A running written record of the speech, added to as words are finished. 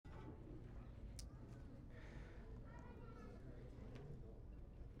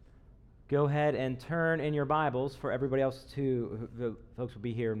go ahead and turn in your Bibles for everybody else too. The folks will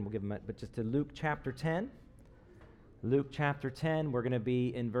be here and we'll give them but just to Luke chapter 10. Luke chapter 10, we're going to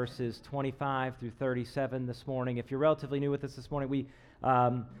be in verses 25 through 37 this morning. If you're relatively new with us this morning,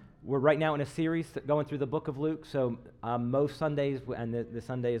 we're right now in a series going through the book of Luke. So most Sundays, and the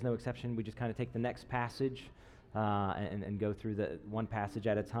Sunday is no exception, we just kind of take the next passage and go through the one passage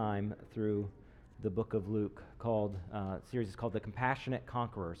at a time through the book of Luke. Series is called The Compassionate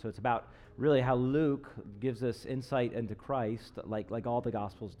Conqueror. So it's about really how Luke gives us insight into Christ, like all the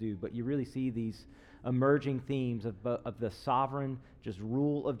Gospels do. But you really see these emerging themes of the sovereign just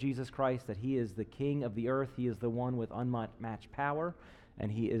rule of Jesus Christ, that he is the king of the earth, he is the one with unmatched power,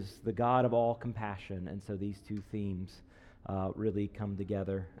 and he is the God of all compassion. And so these two themes really come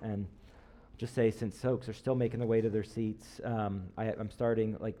together. And just say, since folks are still making their way to their seats, I'm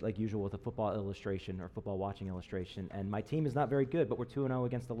starting like usual with a football illustration or football watching illustration, and my team is not very good, but we're 2-0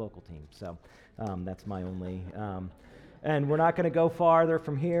 against the local team, so that's my only, and we're not going to go farther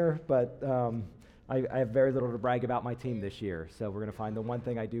from here, but I have very little to brag about my team this year, so we're going to find the one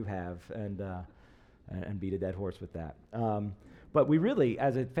thing I do have and beat a dead horse with that. But we really,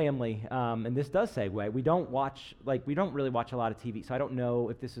 as a family, and this does segue, we don't really watch a lot of TV, so I don't know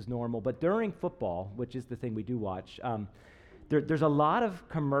if this is normal, but during football, which is the thing we do watch, there's a lot of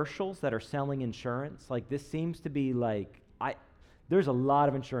commercials that are selling insurance. Like, this seems to be there's a lot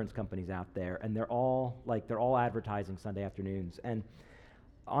of insurance companies out there, and they're all advertising Sunday afternoons, and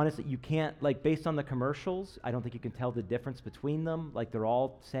honestly, you can't, based on the commercials, I don't think you can tell the difference between them. They're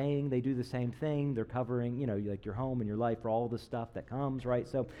all saying they do the same thing. They're covering, your home and your life, for all the stuff that comes, right?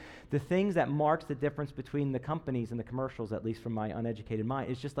 So the things that marks the difference between the companies and the commercials, at least from my uneducated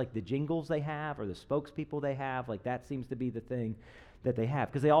mind, is just the jingles they have or the spokespeople they have. That seems to be the thing that they have,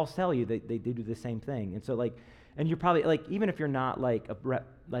 because they all sell you they do the same thing. And so and you're probably, even if you're not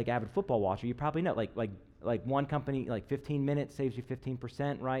avid football watcher, you probably know, one company, 15 minutes saves you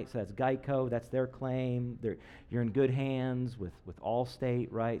 15%, right? So that's Geico, that's their claim. You're in good hands with Allstate,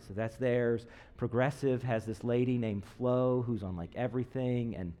 right? So that's theirs. Progressive has this lady named Flo who's on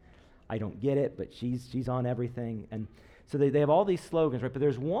everything, and I don't get it, but she's on everything. And so they have all these slogans, right? But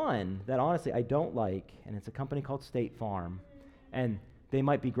there's one that honestly I don't like, and it's a company called State Farm. And they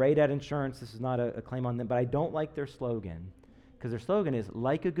might be great at insurance. This is not a claim on them, but I don't like their slogan, because their slogan is,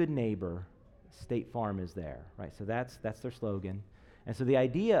 like a good neighbor, State Farm is there, right? So that's their slogan. And so the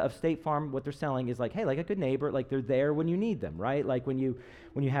idea of State Farm, what they're selling is hey, like a good neighbor, they're there when you need them, right? When you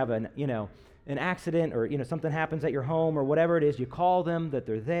have an accident or something happens at your home or whatever it is, you call them, that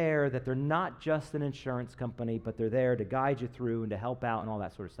they're there, that they're not just an insurance company, but they're there to guide you through and to help out and all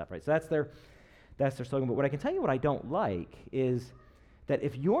that sort of stuff, right? So that's their slogan. But what I can tell you, what I don't like is that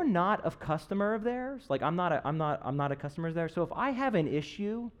if you're not a customer of theirs, I'm not a customer of theirs. So if I have an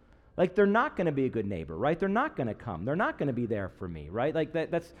issue, they're not going to be a good neighbor, right? They're not going to come. They're not going to be there for me, right?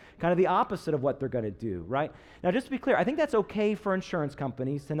 That's kind of the opposite of what they're going to do, right? Now, just to be clear, I think that's okay for insurance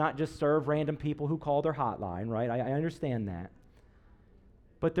companies to not just serve random people who call their hotline, right? I understand that.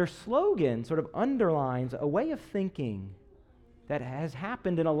 But their slogan sort of underlines a way of thinking that has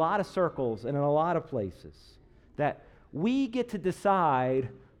happened in a lot of circles and in a lot of places, that we get to decide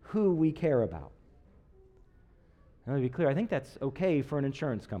who we care about. Now, to be clear, I think that's okay for an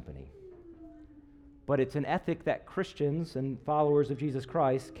insurance company. But it's an ethic that Christians and followers of Jesus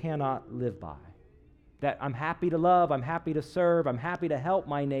Christ cannot live by. That I'm happy to love, I'm happy to serve, I'm happy to help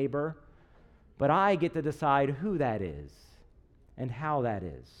my neighbor, but I get to decide who that is and how that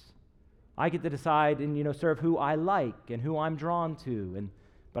is. I get to decide and serve who I like and who I'm drawn to,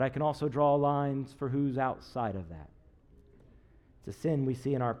 but I can also draw lines for who's outside of that. It's a sin we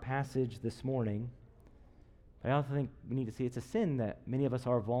see in our passage this morning. I also think we need to see it's a sin that many of us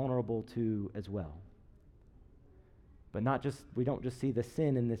are vulnerable to as well. But we don't just see the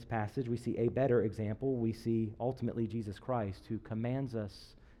sin in this passage, we see a better example. We see ultimately Jesus Christ, who commands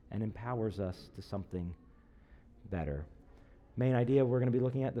us and empowers us to something better. Main idea we're going to be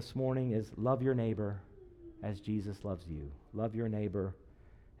looking at this morning is love your neighbor as Jesus loves you. Love your neighbor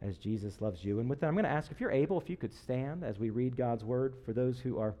as Jesus loves you. And with that, I'm going to ask, if you're able, if you could stand as we read God's word. For those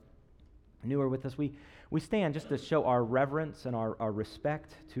who are newer with us, we stand just to show our reverence and our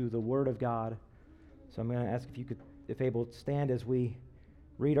respect to the Word of God. So I'm going to ask if you could, if able, stand as we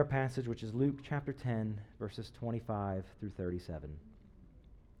read our passage, which is Luke chapter 10, verses 25 through 37.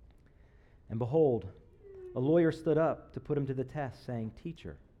 And behold, a lawyer stood up to put him to the test, saying,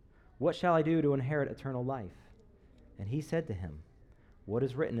 "Teacher, what shall I do to inherit eternal life?" And he said to him, "What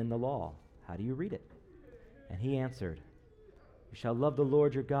is written in the law? How do you read it?" And he answered, "You shall love the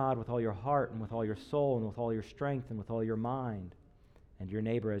Lord your God with all your heart and with all your soul and with all your strength and with all your mind, and your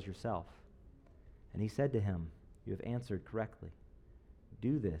neighbor as yourself. And he said to him, "You have answered correctly.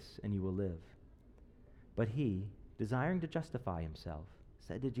 Do this, and you will live." But he, desiring to justify himself,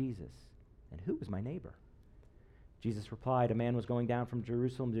 said to Jesus, "And who is my neighbor?" Jesus replied, "A man was going down from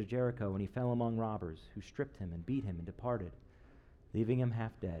Jerusalem to Jericho, and he fell among robbers, who stripped him and beat him and departed, leaving him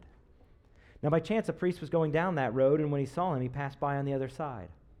half dead. Now by chance a priest was going down that road, and when he saw him, he passed by on the other side.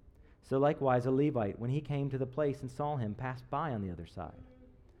 So likewise a Levite, when he came to the place and saw him, passed by on the other side.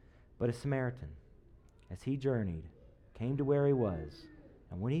 But a Samaritan, as he journeyed, came to where he was,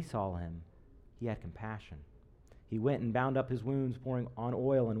 and when he saw him, he had compassion. He went and bound up his wounds, pouring on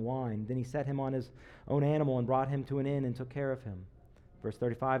oil and wine. Then he set him on his own animal and brought him to an inn and took care of him." Verse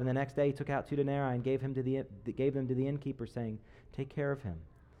 35, "And the next day he took out 2 denarii and gave them to the innkeeper, saying, 'Take care of him,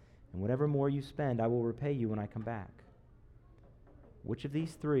 and whatever more you spend I will repay you when I come back.' Which of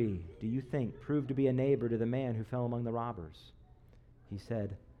these 3 do you think proved to be a neighbor to the man who fell among the robbers?" He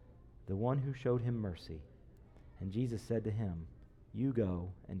said, "The one who showed him mercy." And Jesus said to him, "You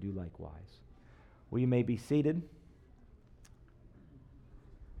go and do likewise." Well, you may be seated.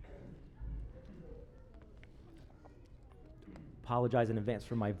 Apologize in advance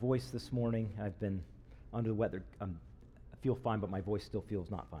for my voice this morning. I've been under the weather. I feel fine, but my voice still feels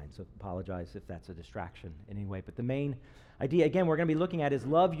not fine, so apologize if that's a distraction in any way. But the main idea, again, we're going to be looking at is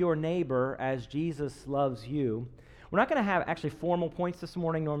love your neighbor as Jesus loves you. We're not going to have actually formal points this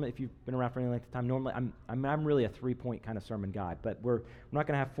morning. Normally, if you've been around for any length of time, normally I'm really a 3-point kind of sermon guy, but we're not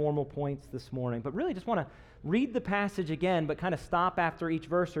going to have formal points this morning. But really, just want to read the passage again, but kind of stop after each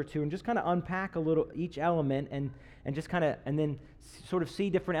verse or two and just kind of unpack a little each element and just kind of and then sort of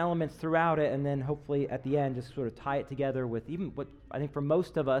see different elements throughout it, and then hopefully at the end just sort of tie it together with even what I think for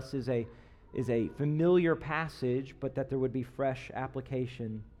most of us is a familiar passage, but that there would be fresh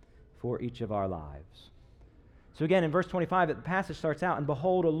application for each of our lives. So again, in verse 25, the passage starts out, "And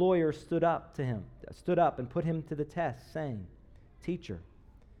behold, a lawyer stood up and put him to the test, saying, 'Teacher,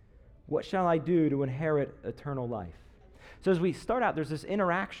 what shall I do to inherit eternal life?'" So as we start out, there's this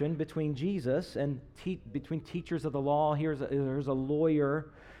interaction between Jesus and between teachers of the law. Here's a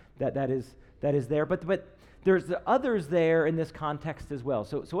lawyer that is there, but there's the others there in this context as well.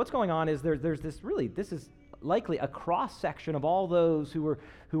 So what's going on is there's this is likely a cross-section of all those who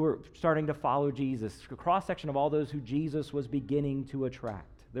were starting to follow Jesus, a cross-section of all those who Jesus was beginning to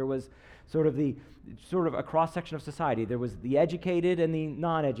attract. There was sort of a cross-section of society. There was the educated and the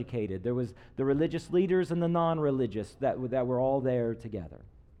non-educated. There was the religious leaders and the non-religious that were all there together.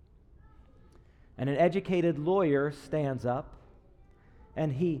 And an educated lawyer stands up,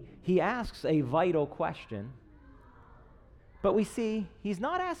 and he asks a vital question, but we see he's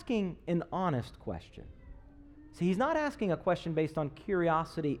not asking an honest question. See, he's not asking a question based on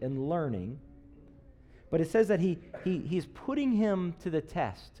curiosity and learning, but it says that he's putting him to the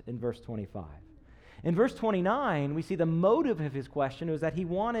test in verse 25. In verse 29, we see the motive of his question was that he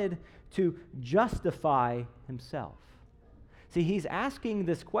wanted to justify himself. See, he's asking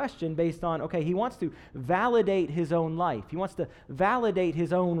this question based on, he wants to validate his own life. He wants to validate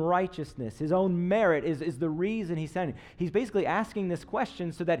his own righteousness. His own merit is the reason he's sending. He's basically asking this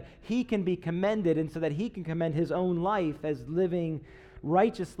question so that he can be commended and so that he can commend his own life as living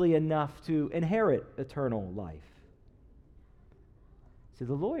righteously enough to inherit eternal life. See,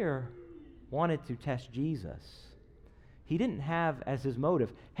 the lawyer wanted to test Jesus. He didn't have as his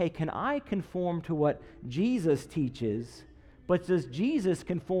motive, hey, can I conform to what Jesus teaches? But does Jesus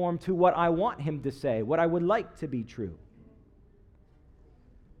conform to what I want him to say, what I would like to be true?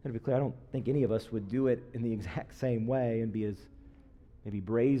 To be clear, I don't think any of us would do it in the exact same way and be as maybe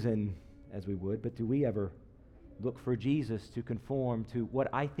brazen as we would, but do we ever look for Jesus to conform to what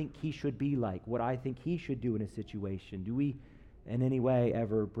I think he should be like, what I think he should do in a situation? Do we in any way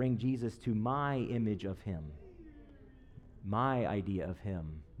ever bring Jesus to my image of him, my idea of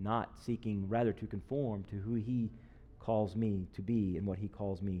him, not seeking rather to conform to who he calls me to be and what he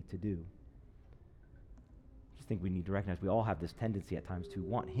calls me to do? I just think we need to recognize we all have this tendency at times to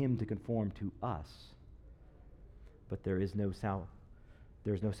want him to conform to us, but there is no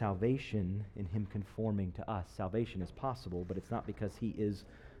salvation in him conforming to us. Salvation is possible, but it's not because he is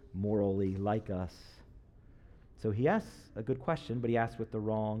morally like us. So he asks a good question, but he asks with the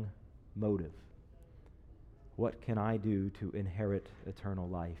wrong motive. What can I do to inherit eternal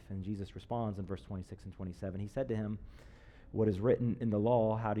life? And Jesus responds in verse 26 and 27. He said to him, what is written in the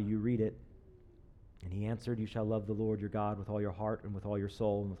law, how do you read it? And he answered, you shall love the Lord your God with all your heart and with all your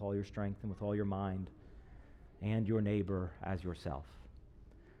soul and with all your strength and with all your mind, and your neighbor as yourself.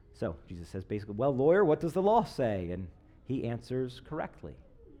 So Jesus says basically, well, lawyer, what does the law say? And he answers correctly,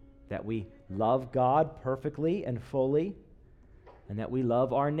 that we love God perfectly and fully, and that we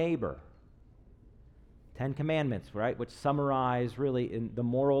love our neighbor 10 Commandments, right, which summarize really in the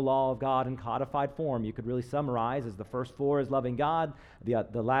moral law of God in codified form. You could really summarize as the first 4 is loving God, the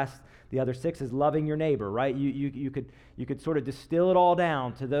other 6 is loving your neighbor, right? You could sort of distill it all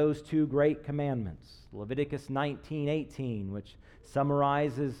down to those 2 great commandments. Leviticus 19:18, which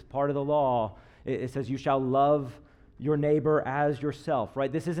summarizes part of the law. It says, "You shall love your neighbor as yourself,"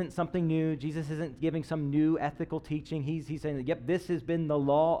 right? This isn't something new. Jesus isn't giving some new ethical teaching. He's saying that, yep, this has been the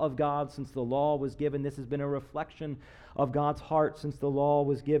law of God since the law was given. This has been a reflection of God's heart since the law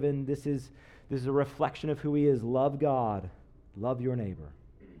was given. This is a reflection of who he is. Love God, love your neighbor.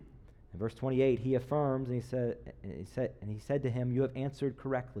 In verse 28, he affirms, and he said to him, "You have answered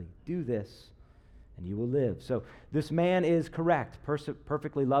correctly. Do this, and you will live." So this man is correct.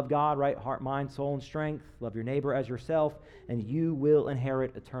 Perfectly love God, right? Heart, mind, soul, and strength. Love your neighbor as yourself, and you will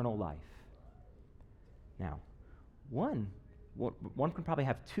inherit eternal life. Now, one can probably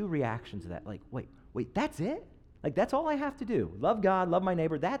have 2 reactions to that. Like, wait, that's it? Like, that's all I have to do? Love God, love my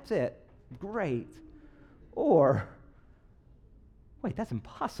neighbor, that's it? Great. Or, wait, that's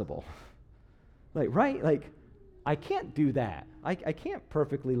impossible. Like, right? Like, I can't do that. I can't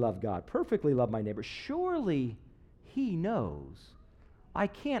perfectly love God, perfectly love my neighbor. Surely he knows I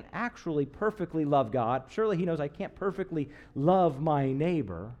can't actually perfectly love God. Surely he knows I can't perfectly love my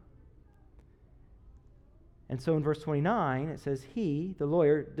neighbor. And so in verse 29, it says, he, the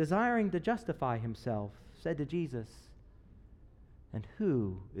lawyer, desiring to justify himself, said to Jesus, "And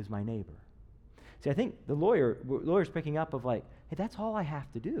who is my neighbor?" See, I think the lawyer's picking up of like, hey, that's all I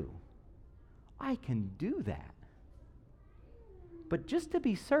have to do. I can do that. But just to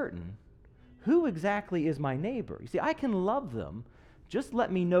be certain, who exactly is my neighbor? You see, I can love them. Just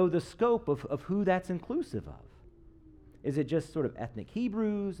let me know the scope of who that's inclusive of. Is it just sort of ethnic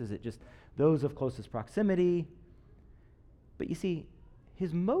Hebrews? Is it just those of closest proximity? But you see,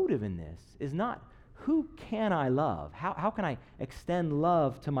 his motive in this is not who can I love? How can I extend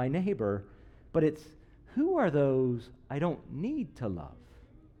love to my neighbor? But it's who are those I don't need to love?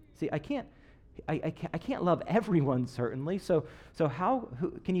 See, I can't love everyone, certainly. So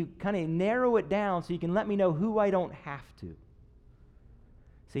who can you kind of narrow it down so you can let me know who I don't have to?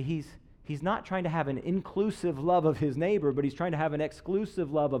 See, he's not trying to have an inclusive love of his neighbor, but he's trying to have an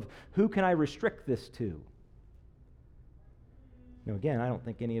exclusive love of who can I restrict this to? Now, again, I don't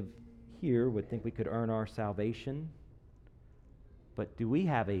think any of here would think we could earn our salvation. But do we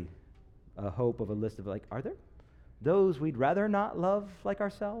have a hope of a list of, like, are there those we'd rather not love like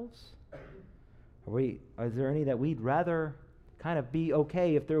ourselves? Is there any that we'd rather kind of be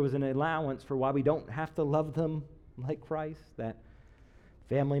okay if there was an allowance for why we don't have to love them like Christ? That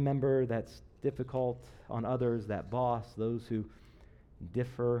family member that's difficult on others, that boss, those who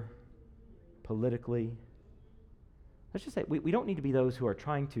differ politically. Let's just say we don't need to be those who are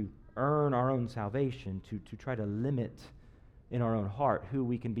trying to earn our own salvation, to try to limit in our own heart who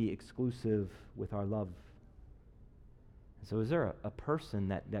we can be exclusive with our love. So is there a person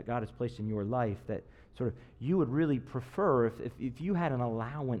that God has placed in your life that sort of you would really prefer if you had an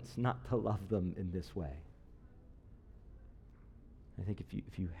allowance not to love them in this way? I think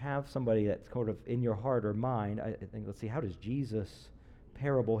if you have somebody that's sort of in your heart or mind, I think, let's see, how does Jesus'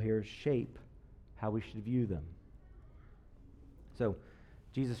 parable here shape how we should view them? So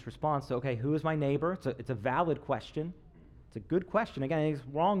Jesus responds to, okay, who is my neighbor? It's a valid question. It's a good question. Again, it's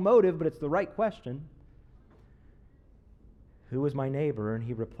wrong motive, but it's the right question. Who is my neighbor? And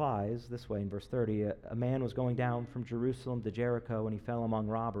he replies this way in verse 30, a man was going down from Jerusalem to Jericho, and he fell among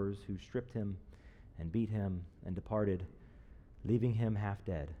robbers who stripped him and beat him and departed, leaving him half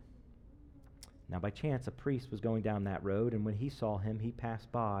dead. Now by chance a priest was going down that road, and when he saw him, he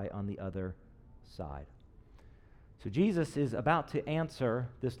passed by on the other side. So Jesus is about to answer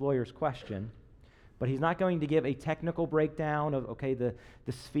this lawyer's question, but he's not going to give a technical breakdown of, okay, the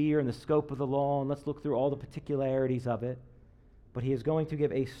sphere and the scope of the law, and let's look through all the particularities of it. But he is going to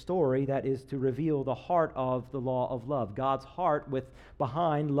give a story that is to reveal the heart of the law of love, God's heart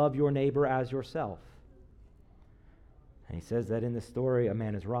behind love your neighbor as yourself. And he says that in this story, a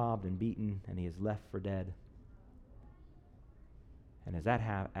man is robbed and beaten, and he is left for dead. And as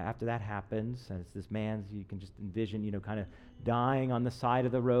after that happens, as this man, you can just envision, kind of dying on the side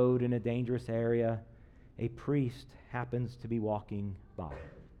of the road in a dangerous area, a priest happens to be walking by.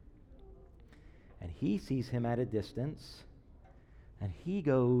 And he sees him at a distance, and he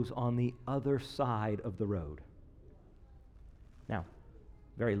goes on the other side of the road. Now,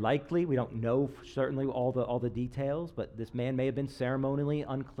 very likely, we don't know certainly all the details, but this man may have been ceremonially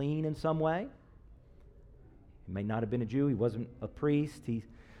unclean in some way. He may not have been a Jew. He wasn't a priest. He's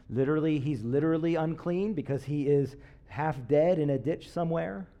literally unclean because he is half dead in a ditch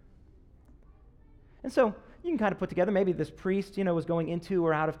somewhere. And so you can kind of put together, maybe this priest, was going into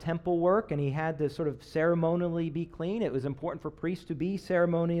or out of temple work, and he had to sort of ceremonially be clean. It was important for priests to be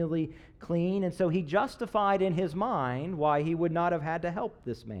ceremonially clean, and so he justified in his mind why he would not have had to help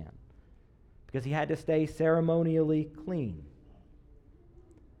this man, because he had to stay ceremonially clean.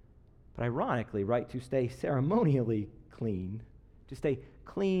 But ironically, right, to stay ceremonially clean, to stay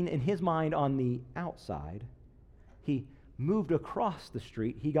clean in his mind on the outside, he moved across the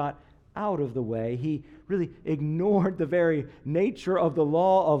street. He got out of the way. He really ignored the very nature of the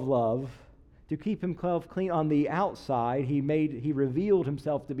law of love to keep himself clean on the outside. He revealed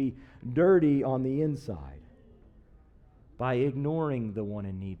himself to be dirty on the inside by ignoring the one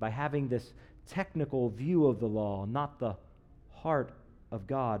in need, by having this technical view of the law, not the heart of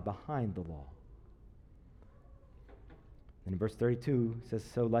God behind the law. And in verse 32, it says,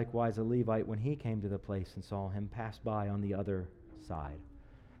 "So likewise a Levite, when he came to the place and saw him, passed by on the other side."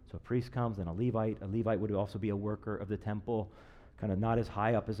 So a priest comes and a Levite would also be a worker of the temple, kind of not as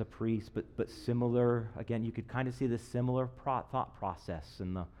high up as a priest, but similar. Again, you could kind of see this similar thought process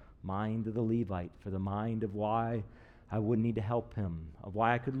in the mind of the Levite, for the mind of why I wouldn't need to help him, of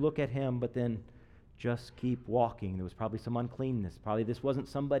why I could look at him but then just keep walking. There was probably some uncleanness. Probably this wasn't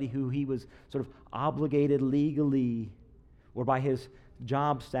somebody who he was sort of obligated legally or by his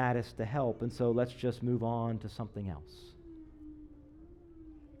job status to help, and so let's just move on to something else.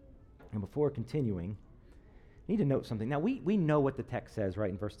 And before continuing, I need to note something. Now, we know what the text says right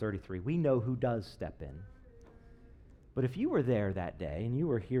in verse 33. We know who does step in. But if you were there that day and you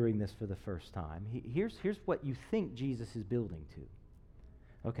were hearing this for the first time, here's what you think Jesus is building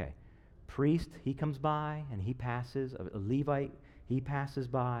to. Okay, priest, he comes by and he passes. A Levite, he passes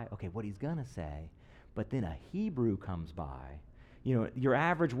by. Okay, what he's going to say, but then a Hebrew comes by. Your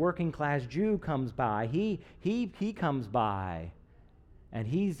average working class Jew comes by. He comes by. And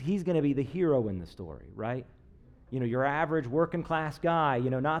he's going to be the hero in the story, right? Your average working class guy,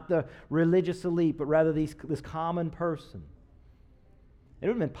 not the religious elite, but rather this common person. It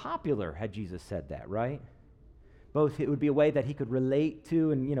would have been popular had Jesus said that, right? Both it would be a way that he could relate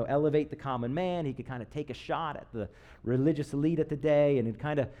to and, elevate the common man. He could kind of take a shot at the religious elite at the day, and it'd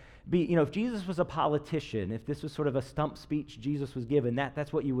kind of be, if Jesus was a politician, if this was sort of a stump speech Jesus was given,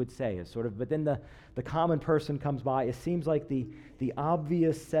 that's what you would say is sort of, but then the common person comes by. It seems like the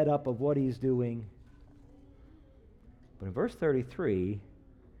obvious setup of what he's doing. But in verse 33,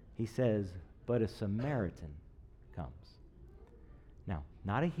 he says, "But a Samaritan comes." Now,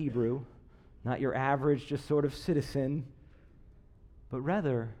 not a Hebrew, not your average just sort of citizen, but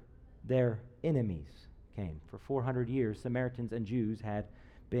rather their enemies came. For 400 years, Samaritans and Jews had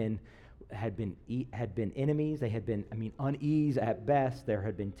been enemies. They had been, unease at best. There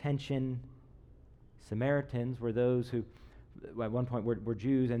had been tension. Samaritans were those who, at one point, were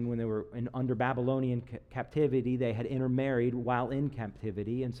Jews, and when they were under Babylonian captivity, they had intermarried while in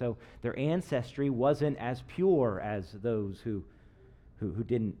captivity, and so their ancestry wasn't as pure as those who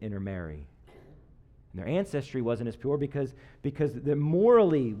didn't intermarry. And their ancestry wasn't as pure because they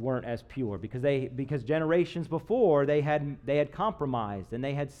morally weren't as pure, because generations before they had compromised and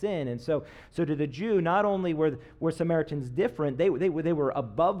they had sinned. And so to the Jew, not only were Samaritans different, they were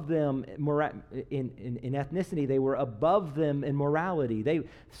above them in ethnicity. They were above them in morality.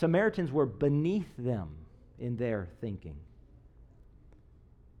 Samaritans were beneath them in their thinking.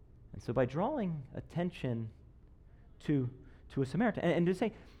 And so by drawing attention to a Samaritan, and to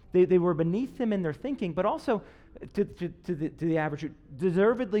say they were beneath them in their thinking, but also to the average,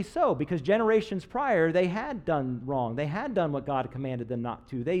 deservedly so, because generations prior they had done wrong. They had done what God commanded them not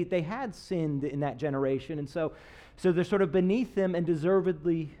to. They had sinned in that generation, and so they're sort of beneath them, and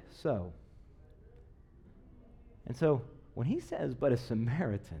deservedly so. And so when he says, "But a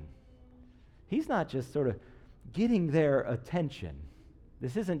Samaritan," he's not just sort of getting their attention.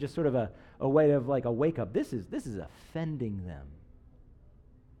 This isn't just sort of a way of like a wake up. This is offending them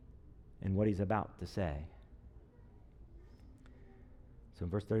in what he's about to say. So in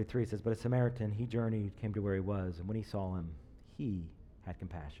verse 33 it says, "But a Samaritan, he journeyed, came to where he was, and when he saw him, he had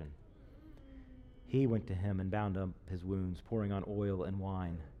compassion. He went to him and bound up his wounds, pouring on oil and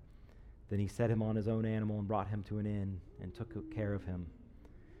wine. Then he set him on his own animal and brought him to an inn and took care of him.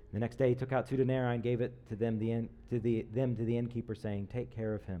 The next day he took out 2 denarii and gave it to them to the innkeeper, saying, 'Take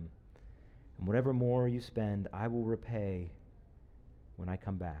care of him, and whatever more you spend, I will repay when I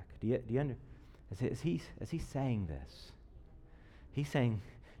come back.'" Do you as he's saying this, he's saying,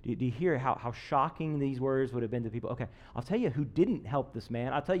 do you hear how shocking these words would have been to people? Okay, I'll tell you who didn't help this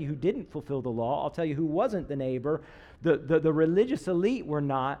man. I'll tell you who didn't fulfill the law. I'll tell you who wasn't the neighbor. The religious elite were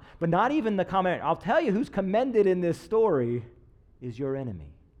not, but not even the common. I'll tell you who's commended in this story is your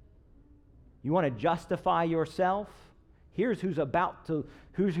enemy. You want to justify yourself? Here's who's about to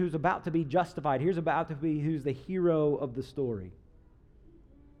be justified. Here's about to be who's the hero of the story.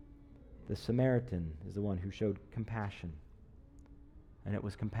 The Samaritan is the one who showed compassion. And it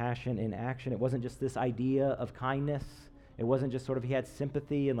was compassion in action. It wasn't just this idea of kindness. It wasn't just sort of he had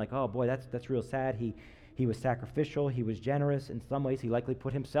sympathy and like, oh boy, that's real sad. He was sacrificial. He was generous. In some ways, he likely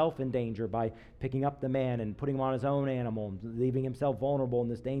put himself in danger by picking up the man and putting him on his own animal and leaving himself vulnerable in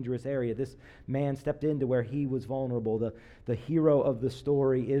this dangerous area. This man stepped into where he was vulnerable. The hero of the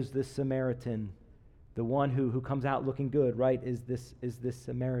story is this Samaritan. The one who comes out looking good, right, is this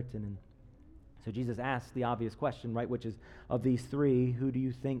Samaritan. And so Jesus asks the obvious question, right, which is, of these three, who do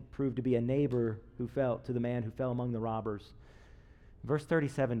you think proved to be a neighbor who fell to the man who fell among the robbers? Verse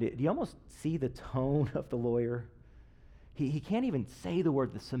 37, do you almost see the tone of the lawyer? He can't even say the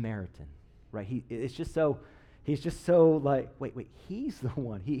word the Samaritan, right? He's just so like, wait, he's the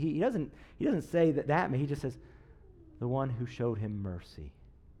one. He doesn't say that man. He just says, the one who showed him mercy.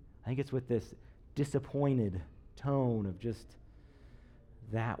 I think it's with this disappointed tone of just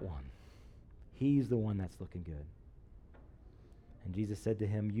that one. He's the one that's looking good. And Jesus said to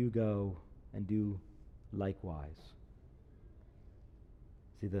him, you go and do likewise.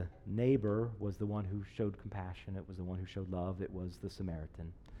 See, the neighbor was the one who showed compassion. It was the one who showed love. It was the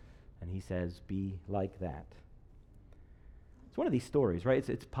Samaritan. And he says, be like that. It's one of these stories, right?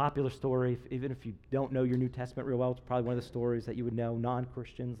 It's a popular story. Even if you don't know your New Testament real well, it's probably one of the stories that you would know.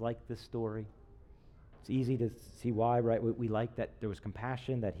 Non-Christians like this story. It's easy to see why, right? We like that there was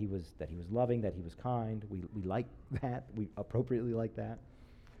compassion, that he was loving, that he was kind. We like that. We appropriately like that.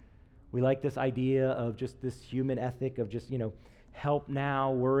 We like this idea of just this human ethic of just, help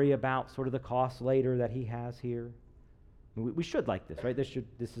now, worry about sort of the cost later that he has here. We should like this, right?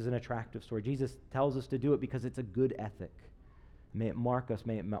 This is an attractive story. Jesus tells us to do it because it's a good ethic. May it mark us.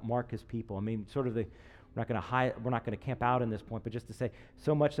 May it mark his people. I mean, sort of we're not going to camp out in this point, but just to say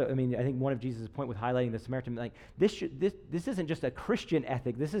so much so, I mean, I think one of Jesus' point with highlighting the Samaritan, like this isn't just a Christian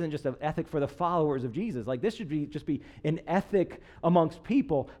ethic. This isn't just an ethic for the followers of Jesus. Like this should just be an ethic amongst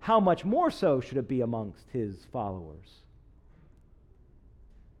people. How much more so should it be amongst his followers?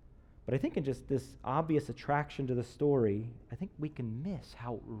 But I think in just this obvious attraction to the story, I think we can miss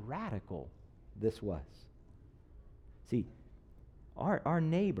how radical this was. See, our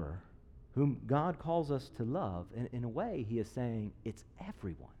neighbor, whom God calls us to love, in a way, he is saying it's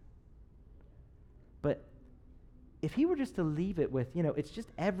everyone. But if he were just to leave it with, it's just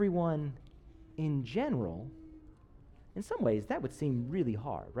everyone in general, in some ways, that would seem really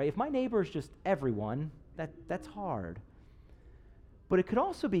hard, right? If my neighbor is just everyone, that's hard. But it could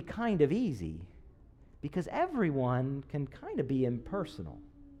also be kind of easy, because everyone can kind of be impersonal.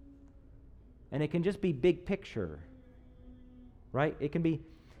 And it can just be big picture, right? It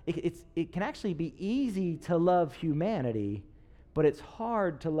can actually be easy to love humanity, but it's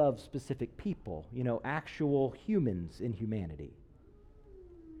hard to love specific people, actual humans in humanity.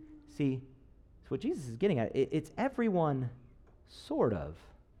 See, it's what Jesus is getting at. It's everyone, sort of,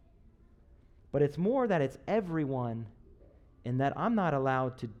 but it's more that it's everyone in that I'm not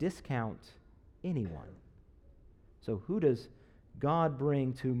allowed to discount anyone. So who does God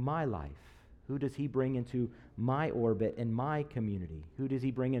bring to my life? Who does he bring into my orbit and my community? Who does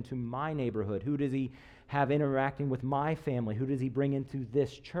he bring into my neighborhood? Who does he have interacting with my family? Who does he bring into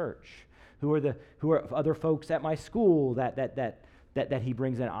this church? Who are other folks at my school that he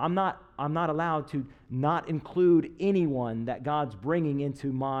brings in? I'm not allowed to not include anyone that God's bringing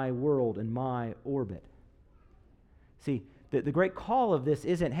into my world and my orbit. See, the great call of this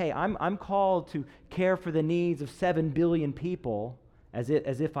isn't, hey, I'm called to care for the needs of 7 billion people as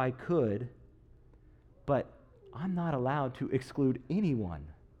if I could, but I'm not allowed to exclude anyone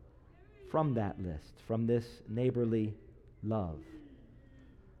from that list, from this neighborly love.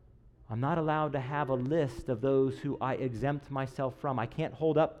 I'm not allowed to have a list of those who I exempt myself from. I can't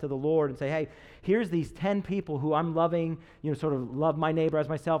hold up to the Lord and say, hey, here's these 10 people who I'm loving, sort of love my neighbor as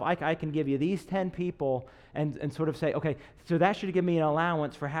myself. I can give you these 10 people and sort of say, okay, so that should give me an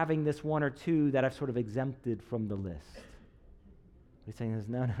allowance for having this one or two that I've sort of exempted from the list. He's saying is,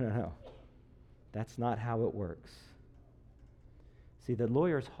 no. That's not how it works. See, the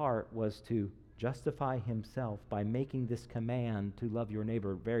lawyer's heart was to justify himself by making this command to love your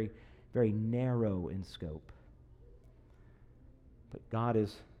neighbor very, very narrow in scope. But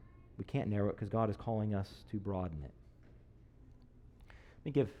we can't narrow it because God is calling us to broaden it. Let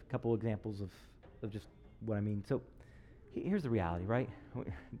me give a couple examples of just what I mean. So here's the reality, right?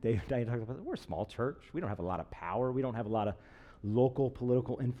 Dave and I talked about, we're a small church. We don't have a lot of power. We don't have a lot of local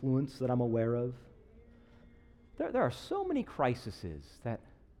political influence that I'm aware of. There are so many crises that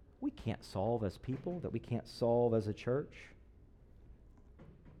we can't solve as people, that we can't solve as a church.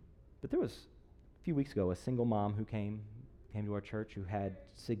 But there was, a few weeks ago, a single mom who came to our church who had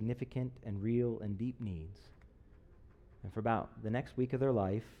significant and real and deep needs. And for about the next week of their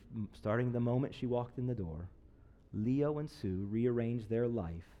life, starting the moment she walked in the door, Leo and Sue rearranged their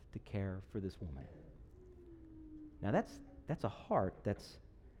life to care for this woman. Now that's a heart that's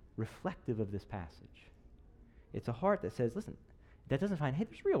reflective of this passage. It's a heart that says, listen, that doesn't find, hey,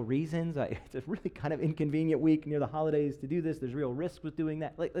 there's real reasons. It's a really kind of inconvenient week near the holidays to do this. There's real risk with doing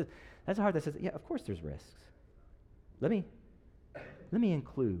that. That's a heart that says, yeah, of course there's risks. Let me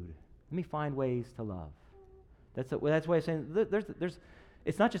include. Let me find ways to love. That's why I'm saying there's.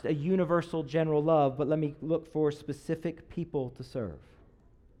 It's not just a universal general love, but let me look for specific people to serve.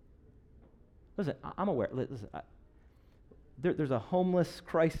 Listen, I'm aware. Listen, there's a homeless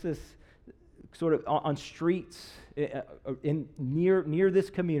crisis sort of on streets near this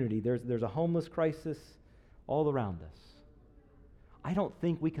community. There's a homeless crisis all around us. I don't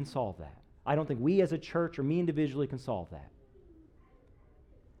think we can solve that. I don't think we as a church or me individually can solve that.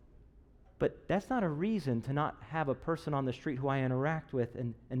 But that's not a reason to not have a person on the street who I interact with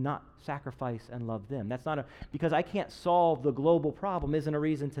and not sacrifice and love them. That's not because I can't solve the global problem isn't a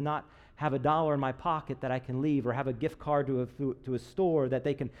reason to not have $1 in my pocket that I can leave, or have a gift card to a store that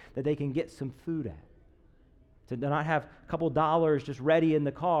they can get some food at. To not have a couple dollars just ready in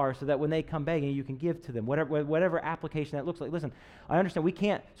the car so that when they come begging, you can give to them, whatever application that looks like. Listen, I understand we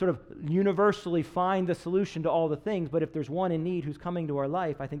can't sort of universally find the solution to all the things, but if there's one in need who's coming to our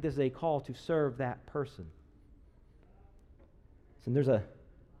life, I think this is a call to serve that person. And there's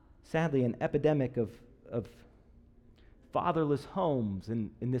sadly an epidemic of fatherless homes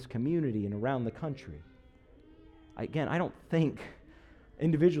in this community and around the country. Again, I don't think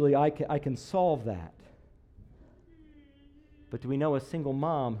individually I can solve that. But do we know a single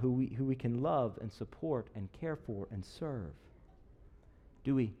mom who we can love and support and care for and serve?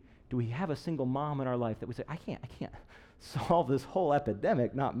 Do we have a single mom in our life that we say, I can't solve this whole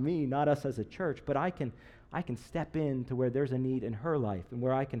epidemic, not me, not us as a church, but I can step in to where there's a need in her life and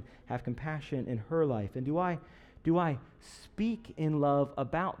where I can have compassion in her life? And do I speak in love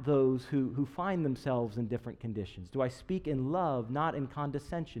about those who find themselves in different conditions? Do I speak in love, not in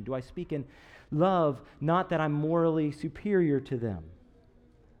condescension? Do I speak in love, not that I'm morally superior to them?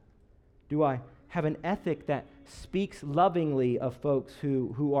 Do I have an ethic that speaks lovingly of folks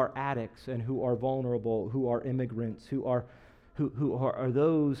who are addicts and who are vulnerable, who are immigrants, who are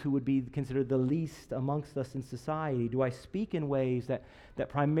those who would be considered the least amongst us in society? Do I speak in ways that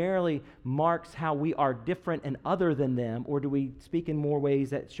primarily marks how we are different and other than them, or do we speak in more ways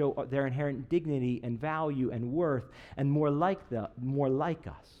that show their inherent dignity and value and worth and more like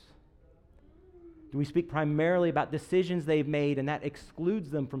us? Do we speak primarily about decisions they've made and that excludes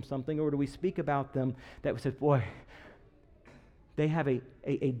them from something, or do we speak about them that says, boy, they have a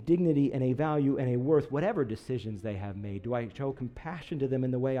dignity and a value and a worth, whatever decisions they have made? Do I show compassion to them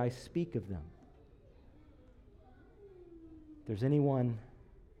in the way I speak of them? If there's anyone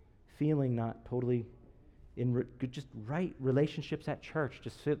feeling not totally in just right relationships at church,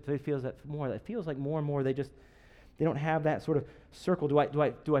 just feels like more and more they don't have that sort of circle.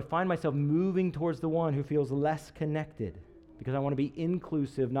 Do I find myself moving towards the one who feels less connected because I want to be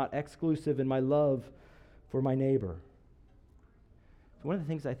inclusive, not exclusive in my love for my neighbor? So one of the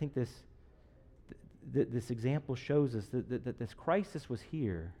things I think this example shows us that this crisis was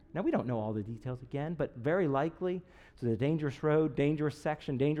here. Now, we don't know all the details again, but very likely it's a dangerous road, dangerous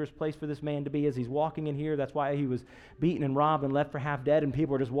section, dangerous place for this man to be as he's walking in here. That's why he was beaten and robbed and left for half dead, and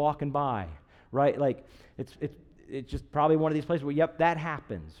people are just walking by, right? Like, it's just probably one of these places where, yep, that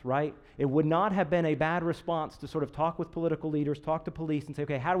happens, right? It would not have been a bad response to sort of talk with political leaders, talk to police, and say,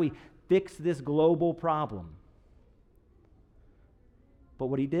 okay, how do we fix this global problem? But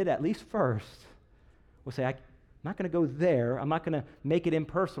what he did, at least first, was say, I'm not going to go there. I'm not going to make it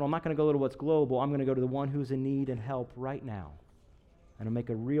impersonal. I'm not going to go to what's global. I'm going to go to the one who's in need and help right now. And I'll make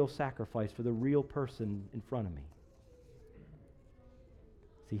a real sacrifice for the real person in front of me.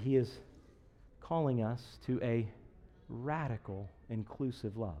 See, he is calling us to a radical,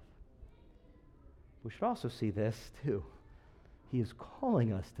 inclusive love. We should also see this, too. He is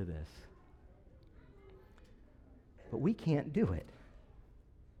calling us to this. But we can't do it.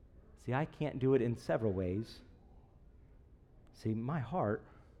 See, I can't do it in several ways. See, my heart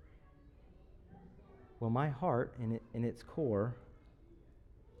in its core,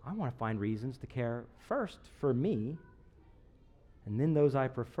 I want to find reasons to care first for me, and then those I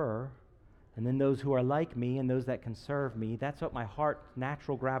prefer, and then those who are like me and those that can serve me. That's what my heart's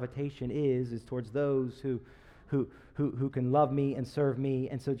natural gravitation is towards those who can love me and serve me.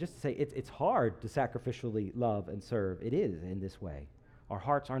 And so just to say, it's hard to sacrificially love and serve. It is in this way. Our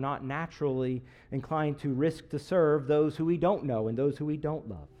hearts are not naturally inclined to risk to serve those who we don't know and those who we don't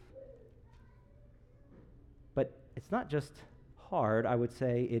love. But it's not just hard, I would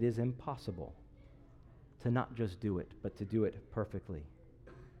say it is impossible to not just do it, but to do it perfectly.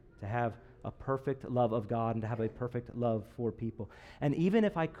 To have a perfect love of God and to have a perfect love for people. And even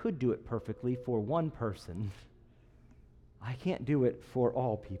if I could do it perfectly for one person, I can't do it for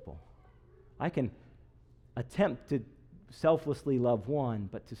all people. I can attempt to selflessly love one,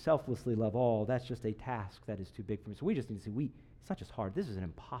 but to selflessly love all, that's just a task that is too big for me. So we just need to see, it's not just hard, this is an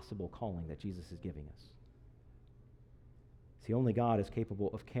impossible calling that Jesus is giving us. See, only God is capable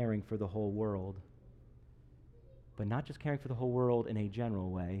of caring for the whole world, but not just caring for the whole world in a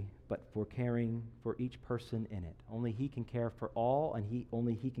general way, but for caring for each person in it. Only He can care for all, and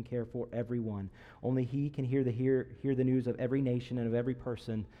only He can care for everyone. Only He can hear the news of every nation and of every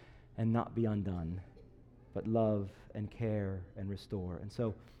person and not be undone, but love and care and restore. And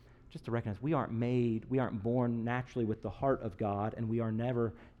so, just to recognize, we aren't born naturally with the heart of God, and we are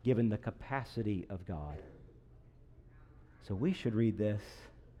never given the capacity of God. So we should read this,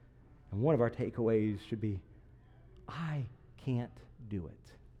 and one of our takeaways should be, I can't do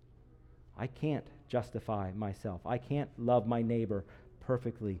it. I can't justify myself. I can't love my neighbor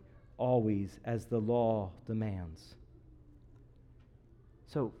perfectly, always, as the law demands.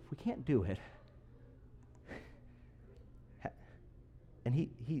 So if we can't do it, and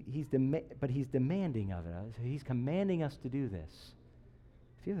he's demanding of us. He's commanding us to do this.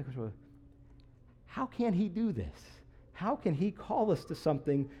 Feel like, how can He do this? How can He call us to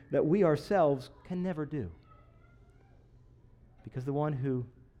something that we ourselves can never do? Because the one who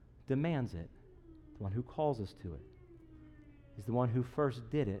demands it, the one who calls us to it, is the one who first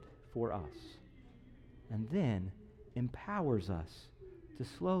did it for us, and then empowers us to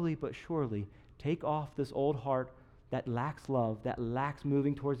slowly but surely take off this old heart that lacks love, that lacks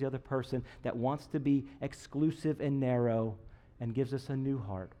moving towards the other person, that wants to be exclusive and narrow, and gives us a new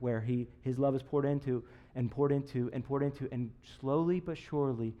heart where His love is poured into, and slowly but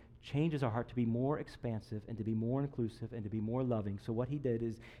surely changes our heart to be more expansive and to be more inclusive and to be more loving. So what He did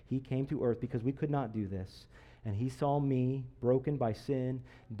is He came to earth because we could not do this. And He saw me broken by sin,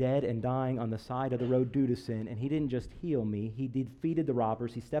 dead and dying on the side of the road due to sin. And He didn't just heal me. He defeated the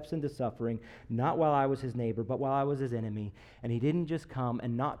robbers. He steps into suffering, not while I was His neighbor, but while I was His enemy. And He didn't just come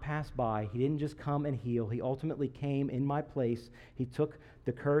and not pass by. He didn't just come and heal. He ultimately came in my place. He took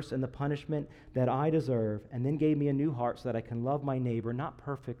the curse and the punishment that I deserve, and then gave me a new heart so that I can love my neighbor, not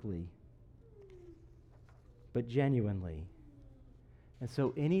perfectly, but genuinely. And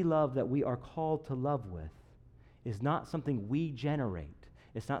so any love that we are called to love with is not something we generate.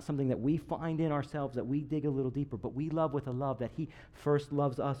 It's not something that we find in ourselves, that we dig a little deeper, but we love with a love that He first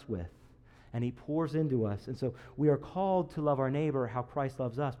loves us with, and He pours into us. And so we are called to love our neighbor how Christ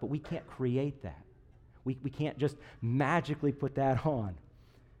loves us, but we can't create that. We can't just magically put that on.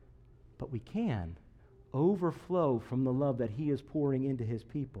 But we can overflow from the love that He is pouring into His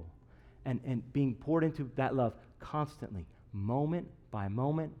people, and being poured into that love constantly, moment by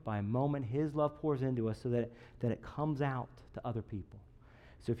moment by moment. His love pours into us so that it comes out to other people.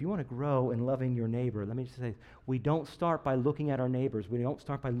 So if you want to grow in loving your neighbor, let me just say, we don't start by looking at our neighbors. We don't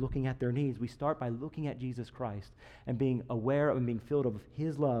start by looking at their needs. We start by looking at Jesus Christ and being aware of and being filled of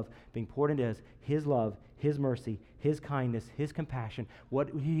His love, being poured into us, His love, His mercy, His kindness, His compassion.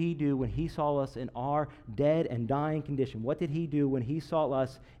 What did He do when He saw us in our dead and dying condition? What did He do when He saw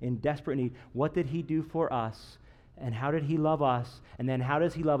us in desperate need? What did He do for us? And how did He love us? And then how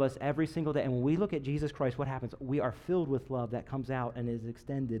does He love us every single day? And when we look at Jesus Christ, what happens? We are filled with love that comes out and is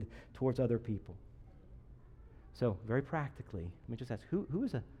extended towards other people. So very practically, let me just ask, who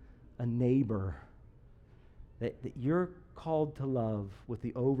is a neighbor that you're called to love with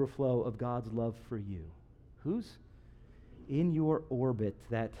the overflow of God's love for you? Who's in your orbit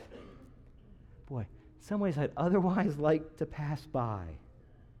that, boy, in some ways I'd otherwise like to pass by?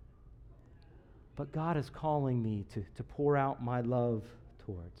 But God is calling me to pour out my love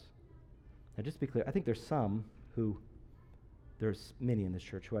towards. Now, just to be clear, I think there's many in this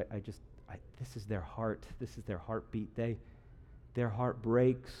church who this is their heart, this is their heartbeat. Their heart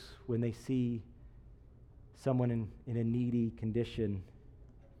breaks when they see someone in a needy condition.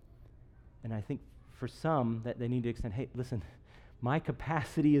 And I think for some that they need to extend, hey, listen, my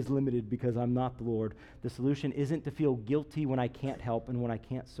capacity is limited because I'm not the Lord. The solution isn't to feel guilty when I can't help and when I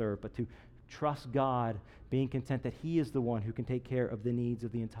can't serve, but to trust God, being content that He is the one who can take care of the needs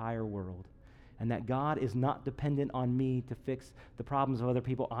of the entire world. and that God is not dependent on me to fix the problems of other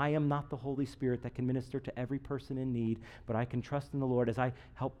people. I am not the Holy Spirit that can minister to every person in need, but I can trust in the Lord as I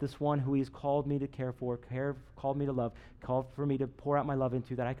help this one who He's called me to care for, called me to love, called for me to pour out my love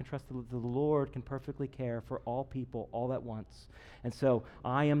into, that I can trust that the Lord can perfectly care for all people all at once. And so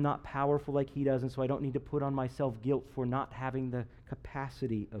I am not powerful like He does, and so I don't need to put on myself guilt for not having the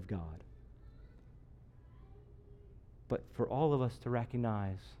capacity of God. But for all of us to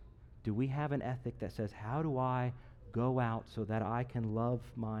recognize, do we have an ethic that says, how do I go out so that I can love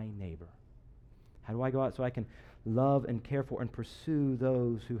my neighbor? How do I go out so I can love and care for and pursue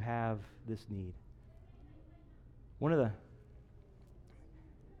those who have this need? One of the,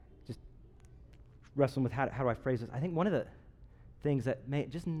 just wrestling with how do I phrase this, I think one of the things that may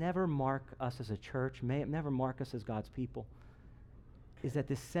just never mark us as a church, may never mark us as God's people, is that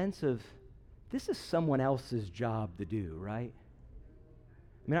this sense of, this is someone else's job to do, right?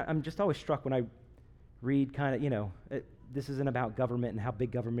 I mean, I'm just always struck when I read kind of, this isn't about government and how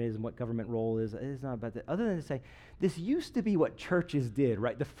big government is and what government role is. It's not about that. Other than to say, this used to be what churches did,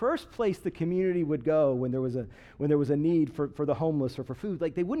 right? The first place the community would go when there was a need for the homeless or for food,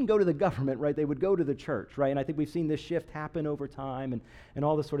 like they wouldn't go to the government, right? They would go to the church, right? And I think we've seen this shift happen over time and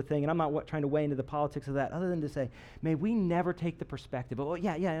all this sort of thing. And I'm not trying to weigh into the politics of that, other than to say, may we never take the perspective of,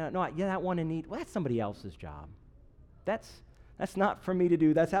 that one in need, well, that's somebody else's job. That's not for me to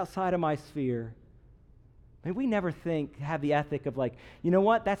do. That's outside of my sphere. May we never have the ethic of like, you know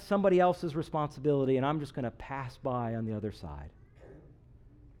what, that's somebody else's responsibility and I'm just going to pass by on the other side.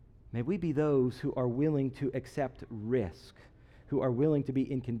 May we be those who are willing to accept risk, who are willing to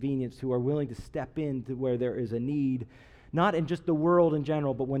be inconvenienced, who are willing to step into where there is a need, not in just the world in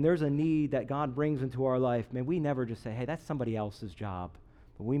general, but when there's a need that God brings into our life, may we never just say, hey, that's somebody else's job.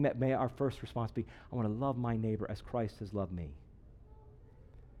 But may our first response be, I want to love my neighbor as Christ has loved me.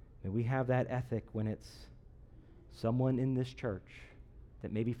 May we have that ethic when it's someone in this church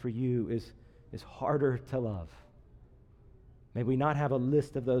that maybe for you is harder to love. May we not have a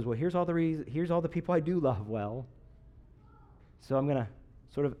list of those, well, here's all the people I do love well. So I'm going to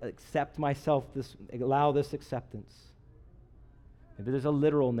sort of accept myself, allow this acceptance. Maybe there's a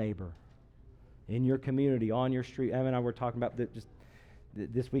literal neighbor in your community, on your street. Em and I were talking about just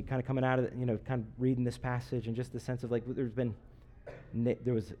this week, kind of coming out of it, kind of reading this passage and just the sense of like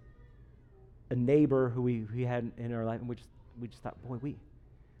there was a neighbor who we had in our life, and we just thought, boy,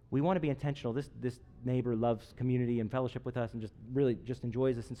 we want to be intentional. This neighbor loves community and fellowship with us and just really just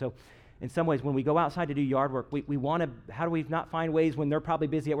enjoys us. And so in some ways, when we go outside to do yard work, we want to, how do we not find ways when they're probably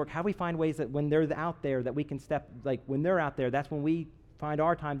busy at work? How do we find ways that when they're out there that we can when they're out there, that's when we find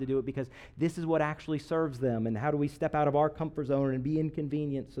our time to do it, because this is what actually serves them. And how do we step out of our comfort zone and be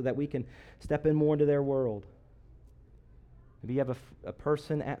inconvenienced so that we can step in more into their world? Maybe you have a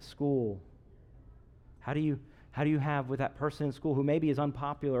person at school. How do you have with that person in school who maybe is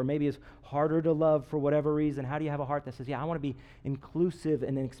unpopular or maybe is harder to love for whatever reason? How do you have a heart that says, I want to be inclusive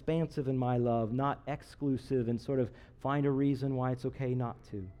and expansive in my love, not exclusive, and sort of find a reason why it's okay not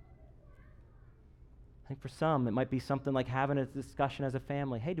to? I think for some, it might be something like having a discussion as a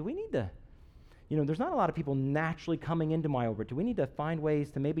family. Hey, do we need to, there's not a lot of people naturally coming into my orbit. Do we need to find ways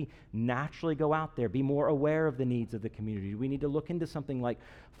to maybe naturally go out there, be more aware of the needs of the community? Do we need to look into something like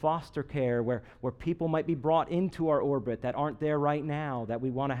foster care where people might be brought into our orbit that aren't there right now, that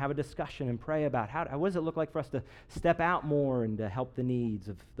we want to have a discussion and pray about? What does it look like for us to step out more and to help the needs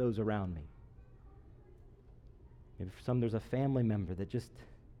of those around me? Maybe for some there's a family member that just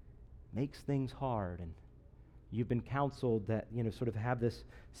makes things hard, and you've been counseled that, sort of have this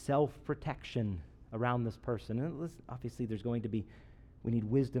self-protection around this person. And obviously we need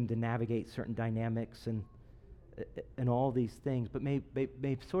wisdom to navigate certain dynamics and all these things. But may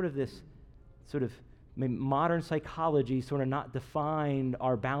sort of this modern psychology sort of not define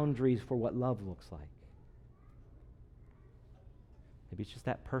our boundaries for what love looks like. Maybe it's just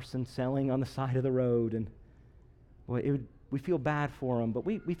that person selling on the side of the road, and we feel bad for them, but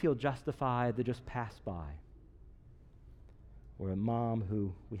we feel justified to just pass by. Or a mom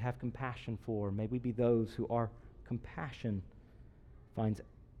who we have compassion for. May we be those who our compassion finds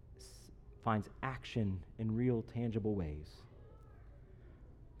action in real, tangible ways.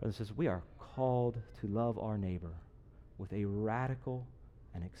 Brothers and sisters, we are called to love our neighbor with a radical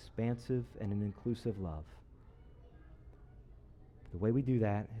and expansive and an inclusive love. The way we do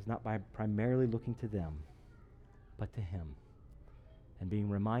that is not by primarily looking to them, but to Him, and being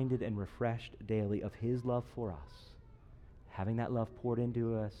reminded and refreshed daily of His love for us. Having that love poured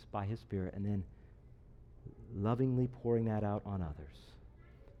into us by His Spirit, and then lovingly pouring that out on others.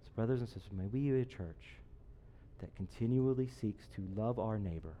 So brothers and sisters, may we be a church that continually seeks to love our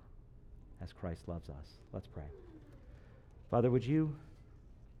neighbor as Christ loves us. Let's pray. Father, would you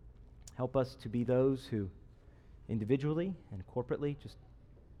help us to be those who individually and corporately just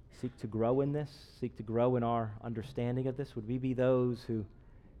seek to grow in this, seek to grow in our understanding of this? Would we be those who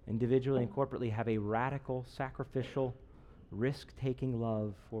individually and corporately have a radical, sacrificial, risk-taking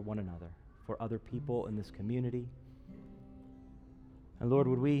love for one another, for other people in this community? And Lord,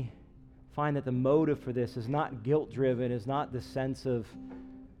 would we find that the motive for this is not guilt-driven, is not the sense of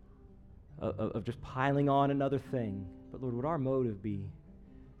just piling on another thing, but Lord, would our motive be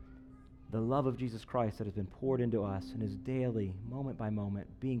the love of Jesus Christ that has been poured into us and is daily, moment by moment,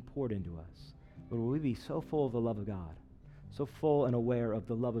 being poured into us? Lord, will we be so full of the love of God, so full and aware of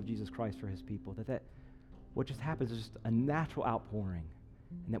the love of Jesus Christ for his people, that what just happens is just a natural outpouring,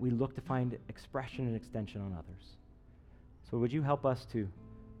 and that we look to find expression and extension on others. So would you help us to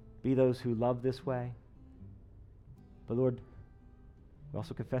be those who love this way? But Lord, we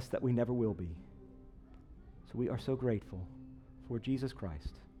also confess that we never will be. So we are so grateful for Jesus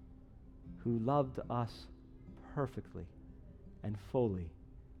Christ, who loved us perfectly and fully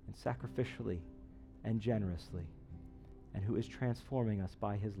and sacrificially and generously, and who is transforming us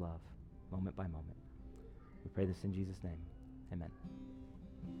by his love moment by moment. We pray this in Jesus' name. Amen.